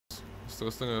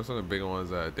What's the big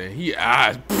ones that? Then he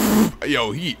ass.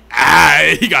 Yo, he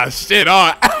ass. He got shit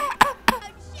on.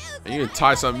 And you can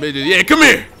tie some midget. Yeah, come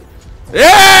here.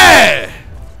 Yeah.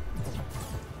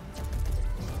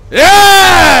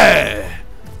 Yeah.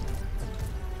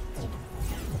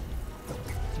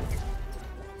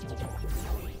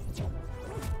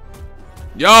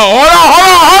 Yo, hold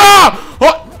on.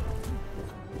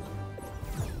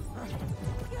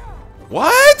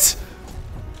 What?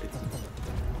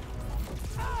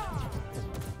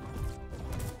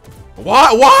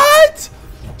 What?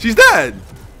 She's dead.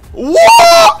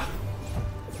 What?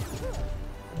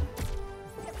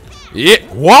 Yeah.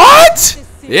 What?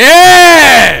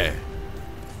 Yeah.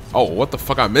 Oh, what the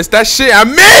fuck? I missed that shit. I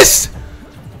missed.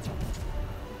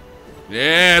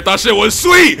 Yeah, that shit was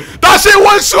sweet. That shit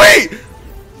was sweet.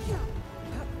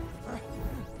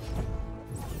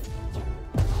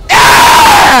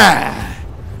 Yeah.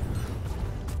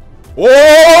 Whoa,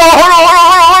 hold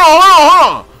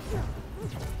on.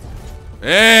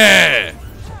 Yeah.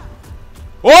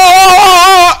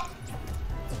 Whoa.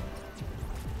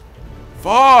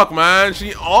 Fuck, man.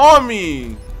 She on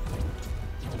me.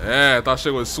 Yeah, I thought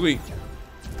shit was sweet.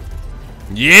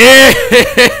 Yeah.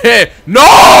 No.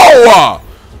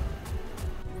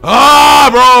 Ah,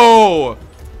 bro.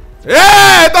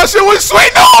 Yeah, that shit was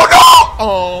sweet. No.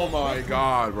 Oh my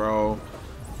god, bro.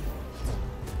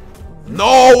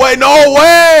 No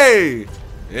way.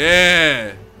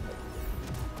 Yeah.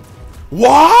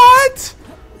 What?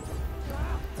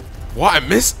 What? I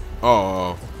missed?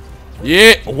 Oh.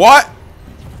 Yeah. What?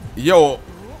 Yo,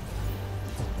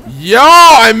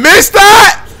 I missed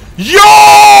that.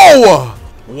 Yo.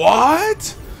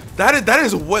 What? That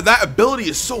is what that ability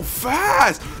is so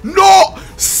fast. No.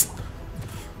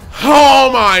 Oh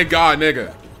my god,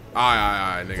 nigga.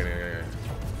 Alright, nigga.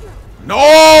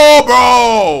 No,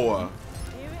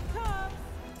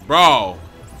 bro.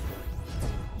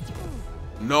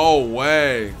 No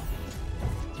way.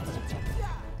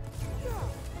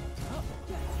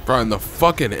 Bro, in the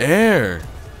fucking air.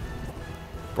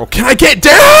 Bro, can I get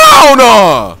down?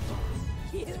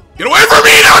 Get away from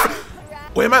me!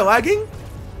 Wait, am I lagging?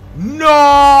 No!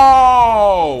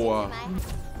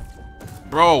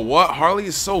 Bro, what? Harley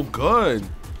is so good.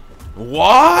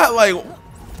 What? Like...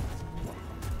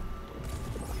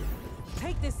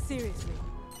 Take this seriously.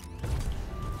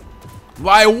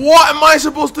 Like, what am I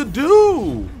supposed to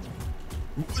do?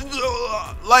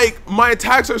 Like, my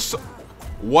attacks are so...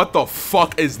 What the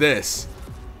fuck is this?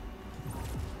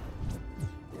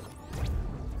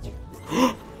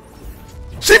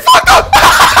 She fucked up!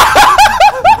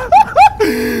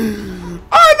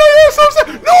 I know you're so sad.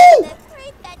 No!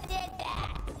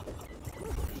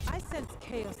 I sense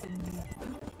chaos in you.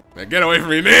 Man, get away from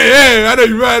me, man. Yeah, I know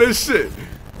you mad as shit.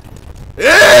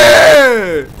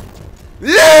 Yeah!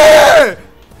 Yeah!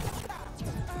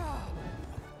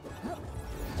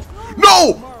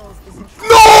 No!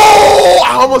 No!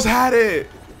 I almost had it.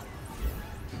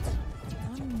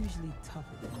 I'm usually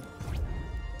tougher than you.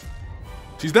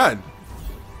 She's dead.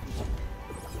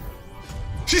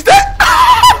 She's dead.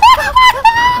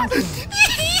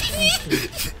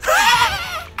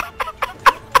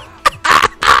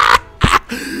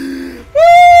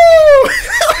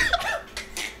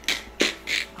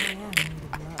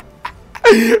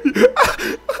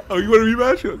 Oh, you want to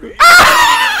rematch? Okay.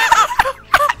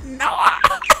 No.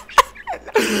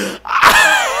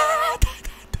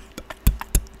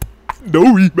 No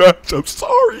rematch. I'm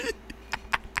sorry.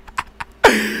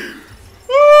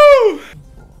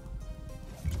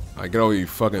 I get over you,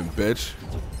 fucking bitch.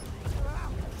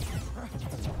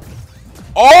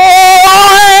 Oh,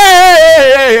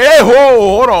 hey,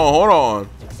 hold on.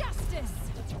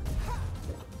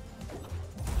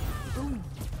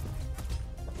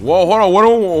 Whoa, hold on.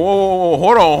 Whoa,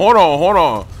 hold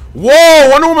on. Whoa,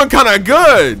 Wonder Woman kind of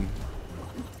good.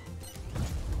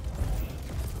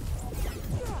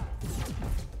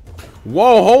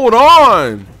 Whoa, hold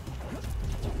on.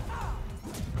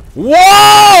 Whoa,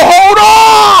 hold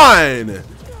on.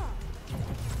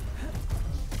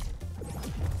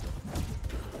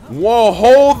 Whoa,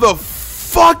 hold the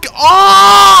fuck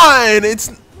on.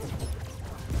 It's...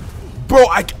 Bro,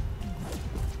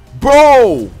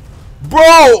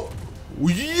 Bro!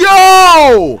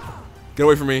 Yo! Get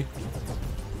away from me.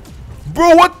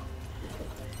 Bro, what?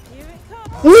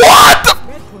 What the?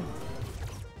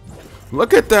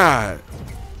 Look at that.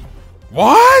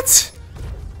 What?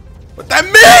 But that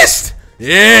missed!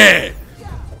 Yeah!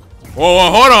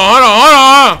 Whoa, hold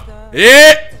on.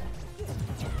 Yeah!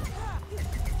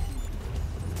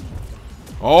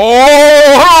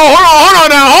 Oh, hold on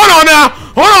now.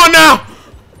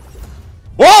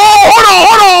 Whoa,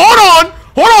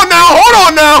 hold on now.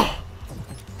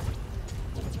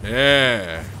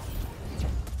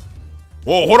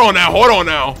 Oh, hold on now. Hold on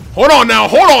now. Hold on now.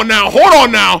 Hold on now. Hold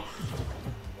on now.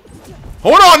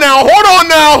 Hold on now. Hold on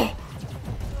now.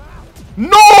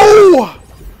 No.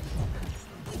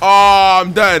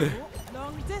 I'm dead.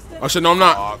 I said no, I'm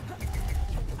not.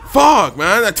 Fuck,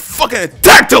 man. That's fucking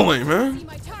tactiling, man.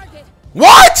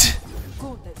 What?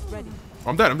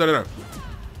 I'm dead. I'm dead. I'm dead.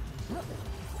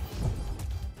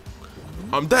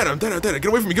 I'm dead. I'm dead. I'm dead. Get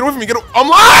away from me. Get away from me. I'm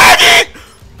lagging.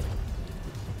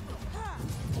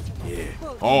 Yeah.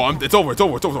 Oh, it's over. It's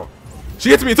over. It's over. She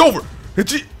hits me. It's over.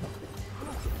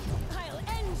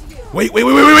 Wait.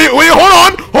 Hold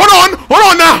on. Hold on. Hold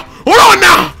on now. Hold on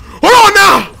now. Hold on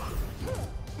now.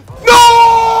 No.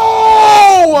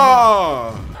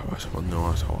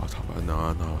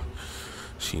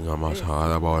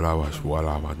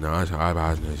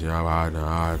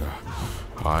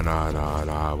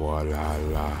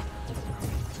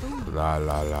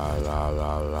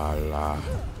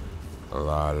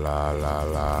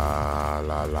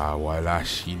 Wala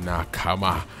shina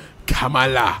kamala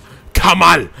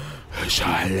kamal.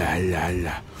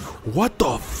 What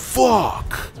the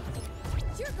fuck?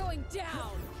 You're going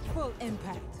down. Full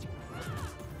impact.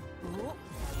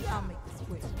 I'll make this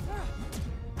quick.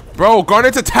 Bro,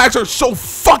 Garnet's attacks are so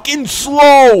fucking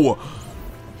slow.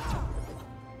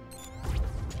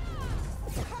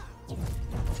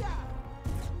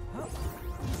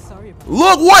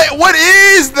 Look, what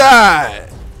is that?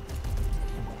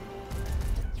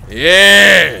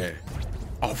 Yeah.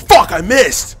 Oh fuck, I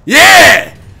missed.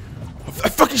 Yeah. I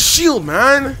fucking shield,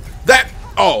 man. That.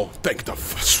 Oh, thank the.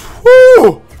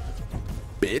 Woo.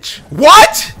 Bitch.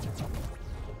 What?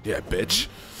 Yeah, bitch.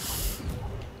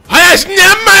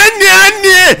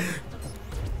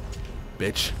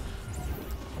 Bitch.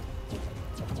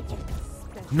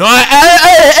 No,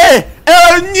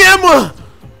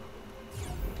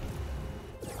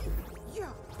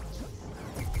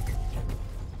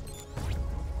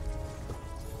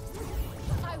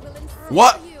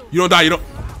 what? You don't die, you don't.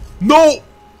 No!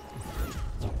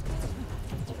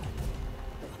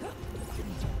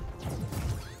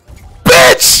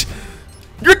 Bitch!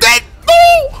 You're dead!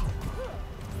 No!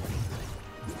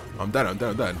 I'm dead, I'm dead,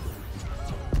 I'm dead.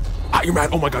 Ah, you're mad.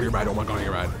 Oh my god, you're mad. Oh my god,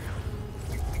 you're mad.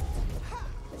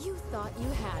 You thought you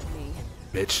had me.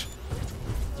 Bitch.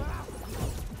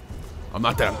 I'm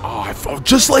not dead. Oh, I fell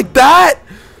just like that?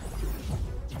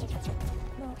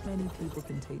 Not many people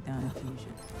can take down a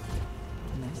fusion.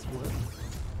 Nice work.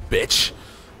 Bitch.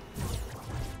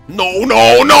 No,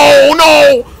 no, no,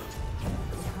 no!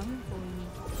 Coming for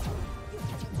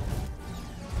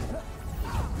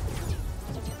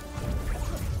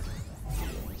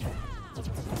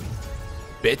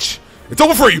you. Bitch. It's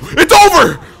over for you! It's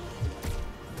over!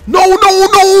 No, no,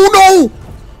 no, no!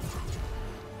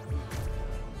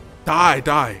 Die,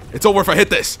 die. It's over if I hit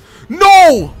this.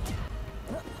 No!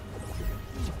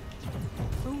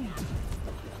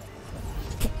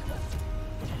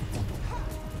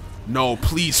 No,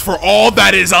 please, for all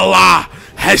that is Allah.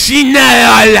 Hashina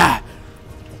Allah.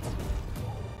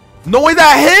 No way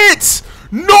that hits!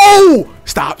 No!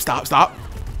 Stop, stop, stop.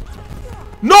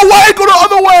 No way! Go the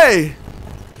other way!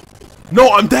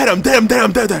 No, I'm dead, I'm dead, I'm dead,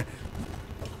 I'm dead, I'm dead.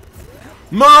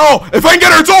 No! If I can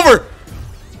get her, it's over!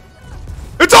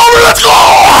 It's over! Let's go!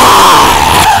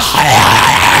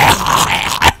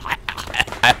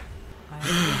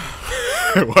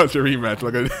 Watch your rematch.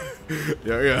 Look at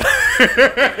yeah.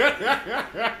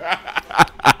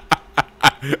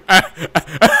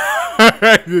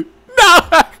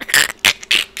 No!